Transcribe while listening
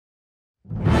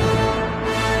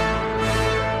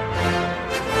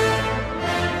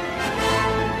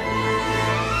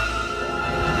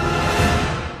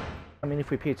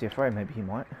if we PTFO, maybe he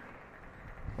might.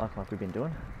 Like we've been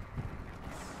doing.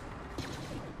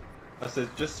 I said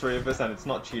just 3 of us and it's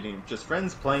not cheating. Just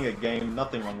friends playing a game,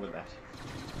 nothing wrong with that.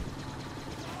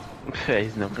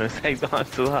 He's not gonna take the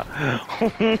answer to that.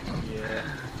 Yeah.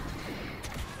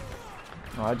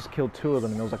 Oh, I just killed 2 of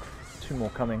them and there was like 2 more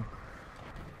coming.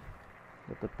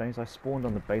 At the base, I spawned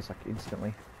on the base like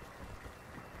instantly.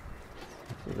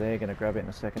 So they're gonna grab it in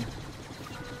a second.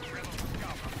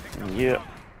 Yeah.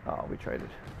 Oh, we traded.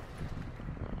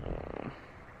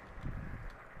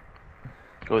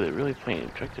 Oh, they're really playing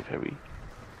objective heavy.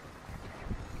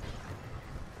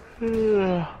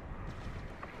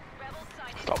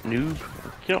 Stop, noob.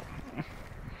 Yep.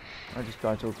 I just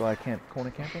died to a guy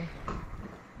corner camping.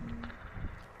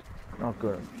 Oh,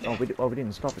 good. Oh, we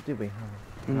didn't stop it, did we?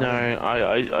 Oh, No,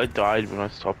 I died when I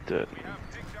stopped it.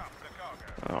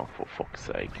 Oh, for fuck's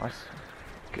sake. Nice.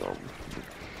 God.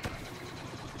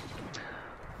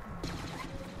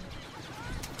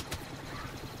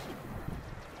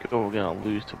 Oh, we're gonna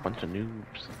lose to a bunch of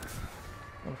noobs.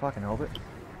 What if I can help it?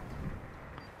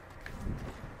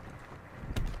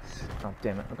 Oh,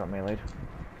 damn it, I got meleeed.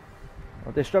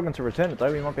 Well, they're struggling to return it though,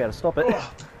 we might be able to stop it.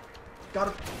 Oh, got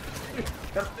it.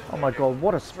 Oh my god,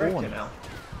 what a spawn. Now.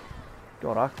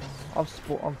 God, I've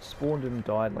spawned and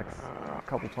died like a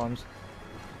couple times.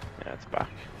 Yeah, it's back.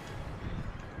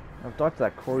 I've died to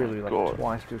that Corey like God.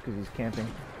 twice just because he's camping.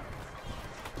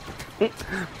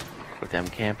 Damn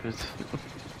campers.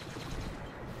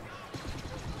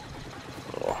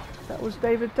 Oh. That was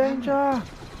David Danger!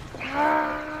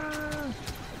 Ah!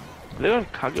 They're on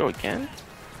cargo again?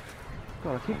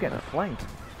 God, I keep getting flanked.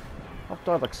 I've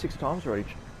died like 6 times already.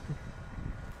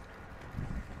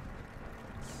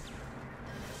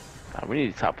 We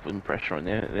need to start putting pressure on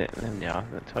them now,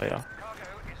 I tell ya.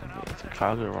 It's a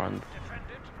cargo run.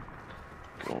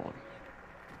 Go on.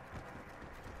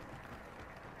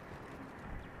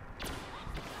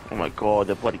 Oh my god,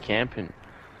 they're bloody camping.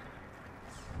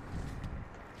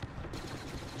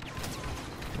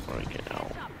 Freaking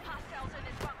hell.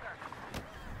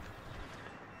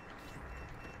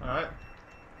 Alright.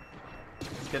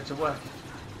 Let's get to work.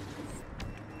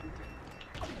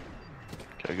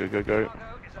 Go.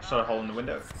 I shot a hole in the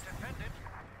window.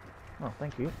 Oh,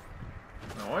 thank you.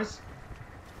 No worries.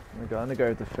 I'm gonna go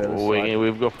with the further Oh, side.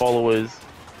 we've got followers.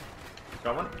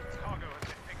 Got one?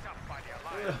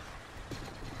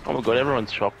 Oh my god,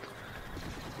 everyone's shocked.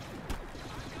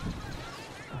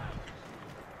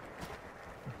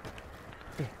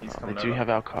 He's They coming do over. have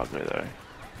our cargo though.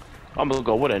 Oh my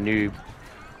god, what a noob.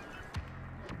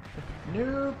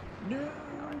 Noob.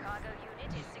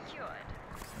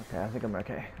 Okay, I think I'm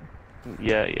okay.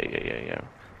 Yeah.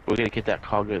 We're gonna get that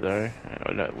cargo though.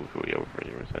 Oh no, we're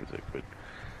pretty sensitive, but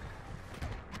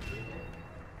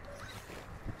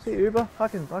See, Uber, I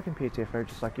can PTFO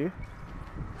just like you.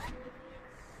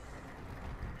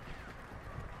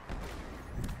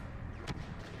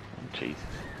 Jesus.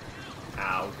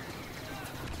 Ow.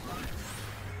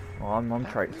 Oh, I'm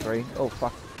trait 3. Oh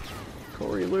fuck.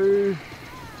 Corey Lou.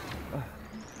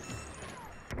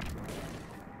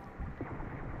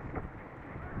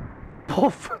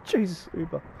 Oh, Jesus,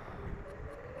 Uber.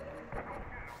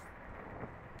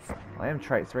 I am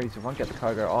trait 3, so if I can get the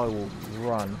cargo, I will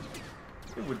run.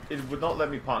 It would not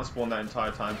let me partner spawn that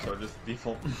entire time, so I just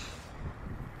default.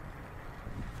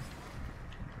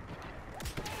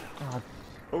 Oh,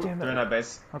 Oh, damn they're it. in our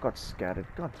base. I got scattered.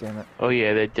 God damn it. Oh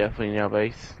yeah, they're definitely in our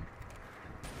base.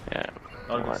 Yeah.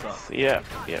 Not a good Let's- start. yeah.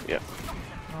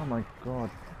 Oh my god.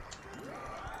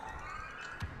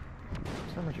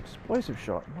 So much explosive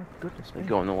shot. My goodness They're me.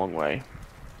 going the long way.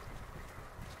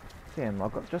 Damn,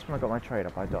 just when I got my trade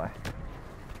up, I die.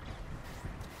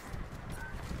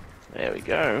 There we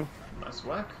go. Nice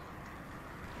work.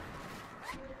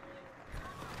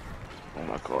 Oh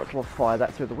my god. We'll fire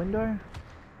that through the window.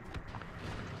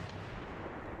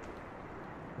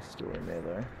 It's still in there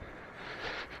though.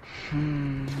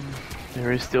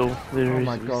 There is still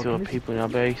my God, still can this- people in our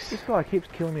base. This guy keeps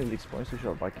killing me with explosive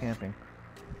shot by camping.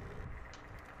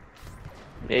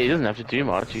 Yeah, he doesn't have to do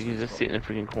much. He can just sit in the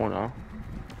freaking corner.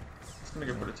 Just gonna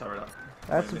go put a turret up.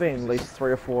 I have to be at least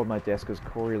 3 or 4 of my desk because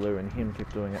Corey Lou and him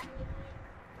keep doing it.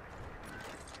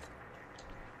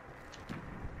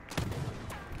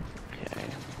 Okay.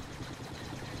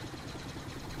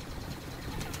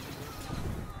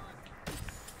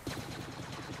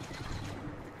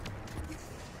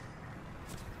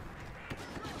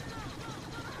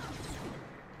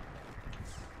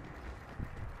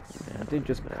 I did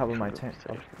just cover my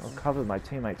I'll cover my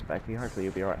teammates back here. Hopefully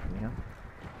you'll be alright from here.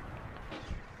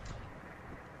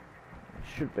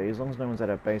 Should be, as long as no one's at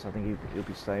our base. I think he'll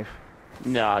be safe.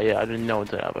 No, yeah, I didn't know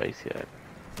it's at our base yet.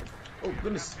 Oh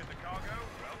goodness.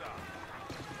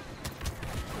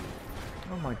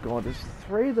 Oh my god, there's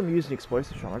 3 of them using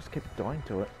explosive shot. I just kept dying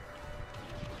to it.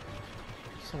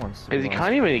 Someone's. Because you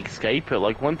can't even escape it.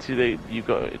 Like once you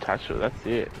got attached to it, that's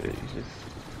it. You just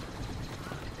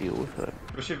have to deal with it.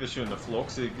 Especially if you're shooting the floor,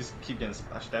 so you just keep getting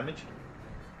splash damage.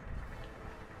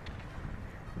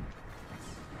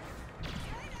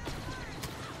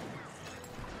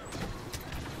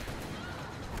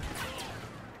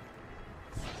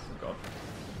 Oh god.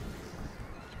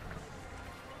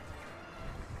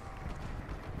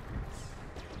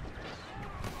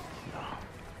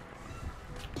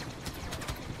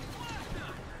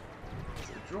 It's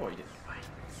a droid.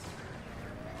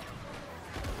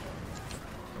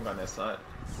 I'm on their side.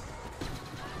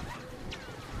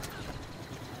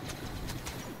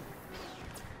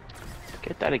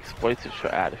 Get that explosive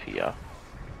shot out of here.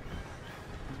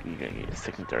 You're gonna get a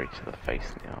secondary to the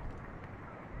face now.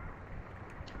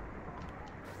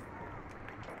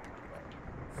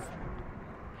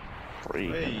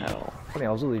 Freaking Hey. hell. Funny,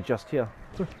 I was literally just here.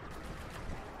 Thanks,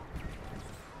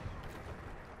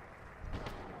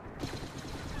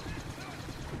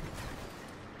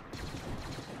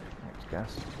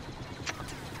 gas.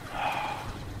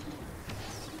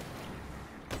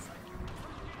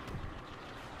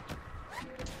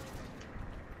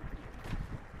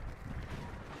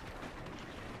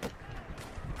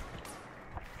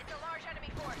 It's a large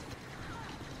enemy force.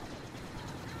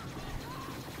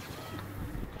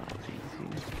 Oh, it's easy.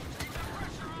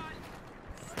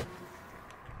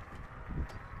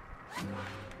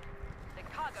 The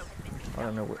cargo has been I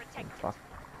don't know what. protected. Fuck.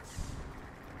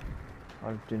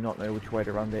 I do not know which way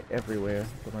to run. They're everywhere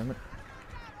at the moment.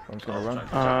 I'm just gonna run.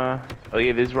 Oh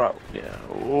yeah, there's right. Yeah.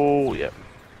 Oh yeah.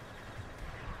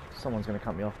 Someone's gonna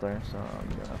cut me off though, so I'm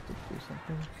gonna have to do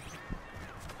something.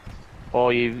 Oh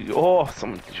you. Oh,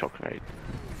 someone shot grenade.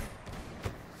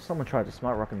 Someone tried to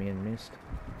smart rocket me and missed.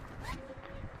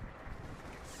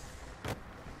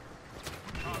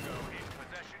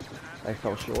 They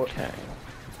fell short. Okay.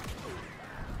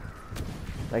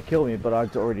 They killed me, but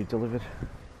I'd already delivered.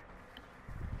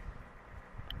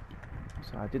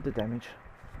 So I did the damage.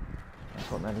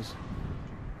 That's what matters.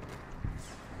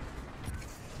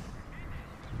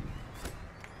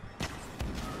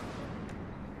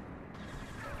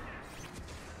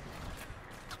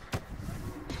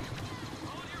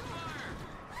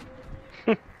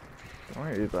 Don't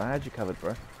worry, Uber, I had you covered,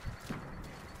 bro.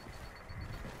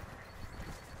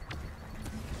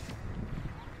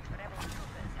 Rebel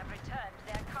troopers have returned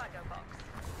their cargo box.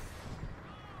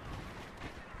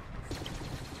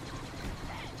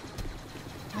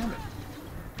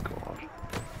 God.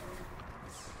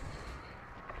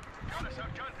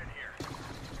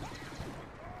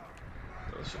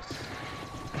 Delicious.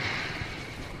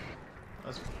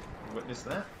 Let's witness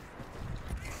that.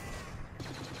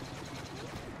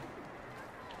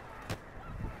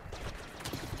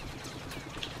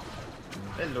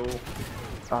 Hello.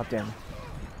 Ah, damn.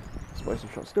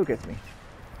 Explosive shot still gets me.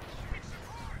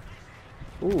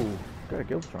 Ooh, got a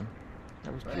guild from.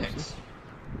 That was juicy. Thanks.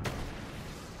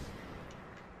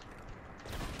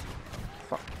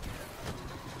 Fuck.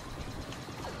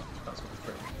 That's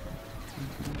pretty.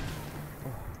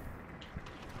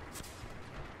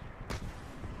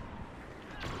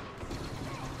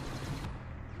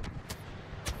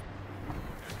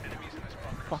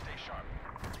 Fuck.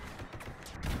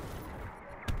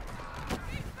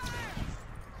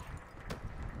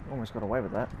 Almost got away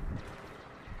with that.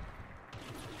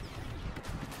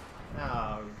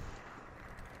 No.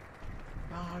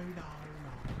 No, no, no.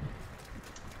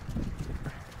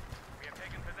 We have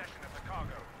taken possession of the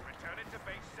cargo. Return it to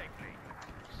base safely.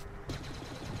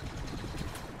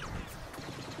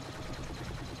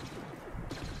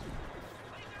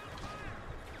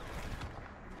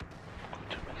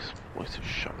 Explosive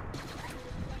shot.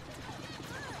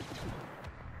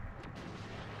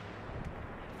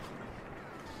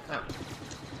 Ow.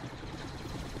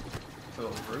 It's a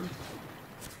little rude.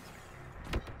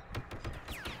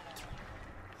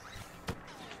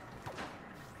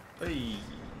 Hey.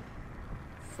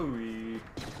 Ooh.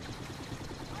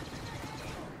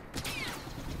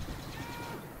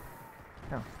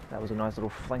 Oh, that was a nice little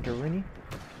flanker-rooney.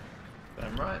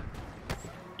 Damn right.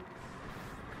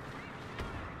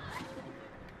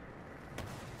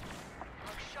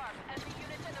 Look sharp. Enemy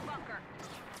units in the bunker.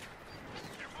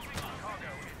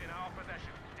 Cargo is in our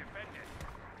possession. Defend it.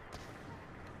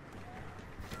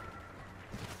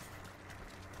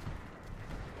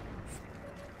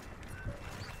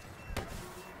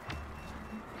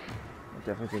 I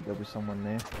definitely think there'll be someone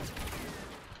there.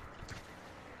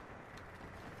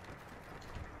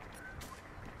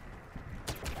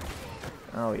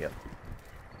 Oh, yeah.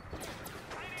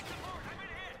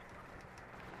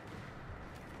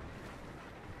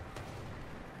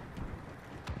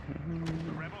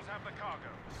 The rebels have the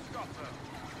cargo. Stop them.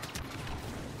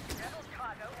 Rebel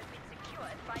cargo has been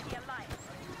secured by the Alliance.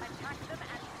 Attack them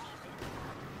and seize it.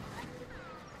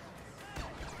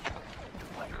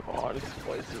 Oh my god,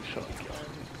 explosive shotgun.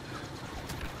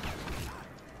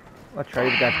 I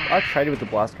traded with the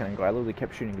blast cannon guy. I literally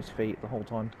kept shooting his feet the whole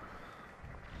time.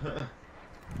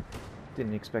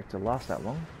 Didn't expect to last that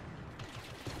long.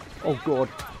 Oh god.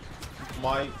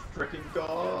 My freaking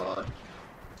god!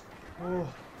 Oh.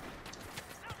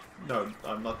 No,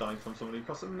 I'm not dying from somebody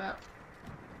across the map.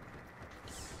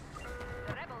 The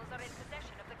rebels are in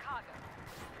possession of the cargo.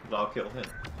 But I'll kill him.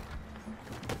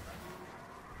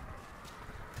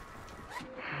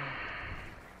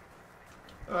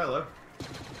 Oh, hello.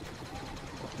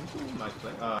 Ooh, nice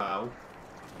play. Ow.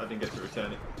 I didn't get to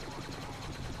return it.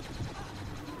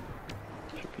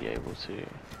 Should be able to.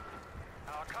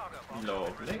 Our cargo box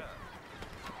Lovely.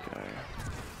 Okay.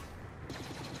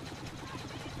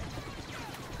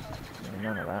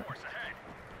 None of that. force ahead.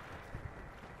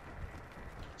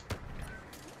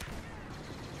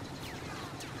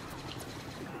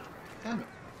 Damn it.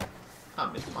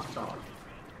 I missed my shot.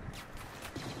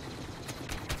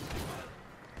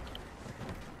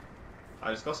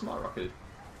 I just got smart rocketed.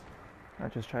 I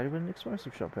just traded with an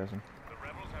explosive shot person. The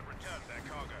rebels have returned their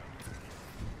cargo.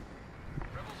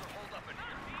 Rebels are holed up in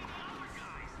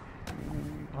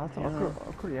here. I thought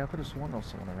I could have sworn there was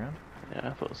someone around. Yeah,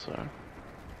 I thought so.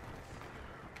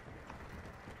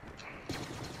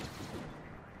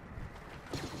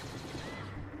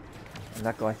 And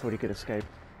that guy thought he could escape.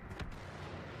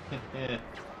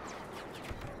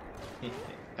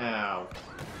 Ow.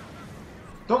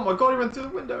 Oh my god, he went through the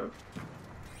window!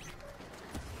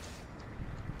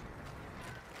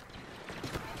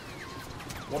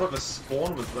 What of a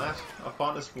spawn was that? I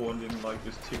found a spawn in like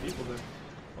just 2 people there.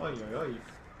 Oi, oi, oi.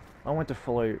 I went to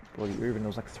follow bloody Uber and there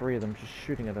was like 3 of them just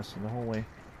shooting at us in the hallway.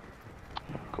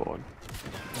 Oh god.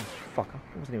 Oh, fucker.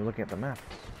 I wasn't even looking at the map.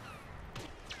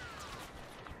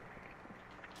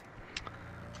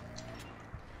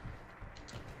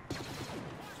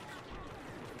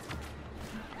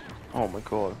 Oh my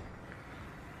god.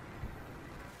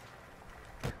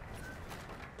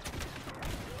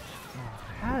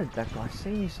 How did that guy see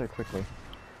me so quickly?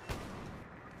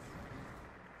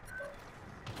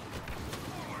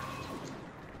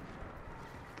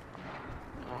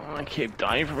 Oh, I keep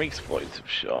dying from explosive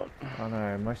shot. I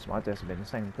know, most of my deaths have been the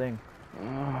same thing.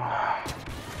 At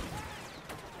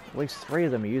least 3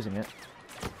 of them are using it.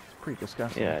 It's pretty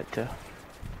disgusting. Yeah,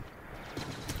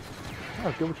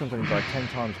 Oh, good which one's only like 10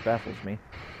 times baffles me.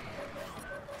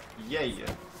 Yeah,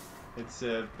 yeah. It's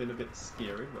been a bit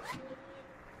scary, but...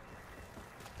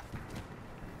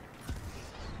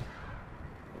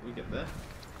 Will we get there?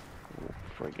 oh,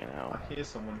 friggin' hell. I hear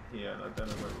someone here and I don't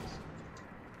know where it is.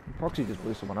 Proxy just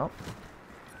blew someone up.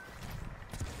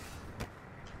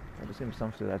 I'll just him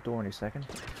stuff through that door any second.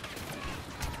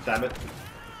 Damn it.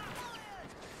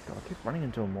 God, I keep running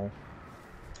into them all.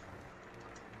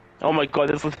 Oh my god,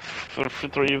 there's like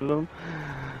 3 of them.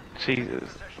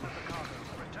 Jesus. Possession of the cargo.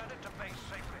 Return it to base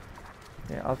safely.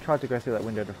 Yeah, I've tried to go through that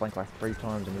window to flank like 3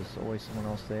 times and there's always someone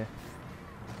else there.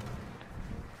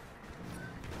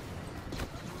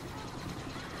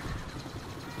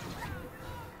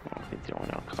 Oh, they're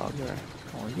doing our cargo.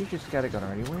 Oh, you just scattergun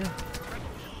already, will you?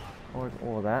 Or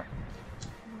all of that.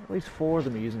 At least 4 of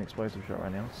them are using explosive shot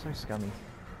right now. It's so scummy.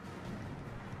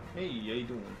 Hey, how you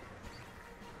doing?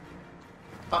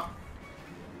 Ah!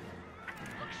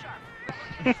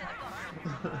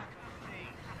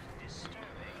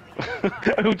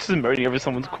 I'm just emoting over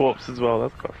someone's corpse as well,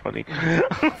 that's quite funny.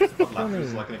 That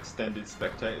was like an extended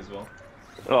spectate as well.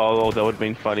 Oh, that would have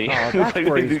been funny. Oh, that's like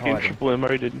where they he's get hiding. triple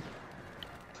emoted.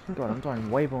 God, I'm dying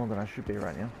way more than I should be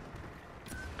right now.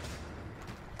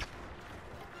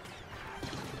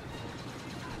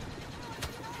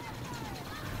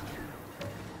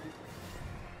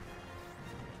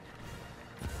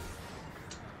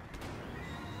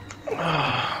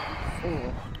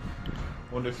 Oh.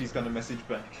 Wonder if he's gonna message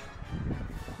back.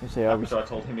 You see, are we After I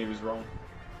told him he was wrong.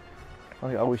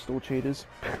 still cheaters?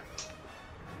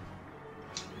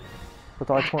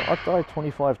 I died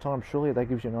 25 times, surely that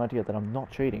gives you an idea that I'm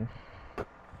not cheating.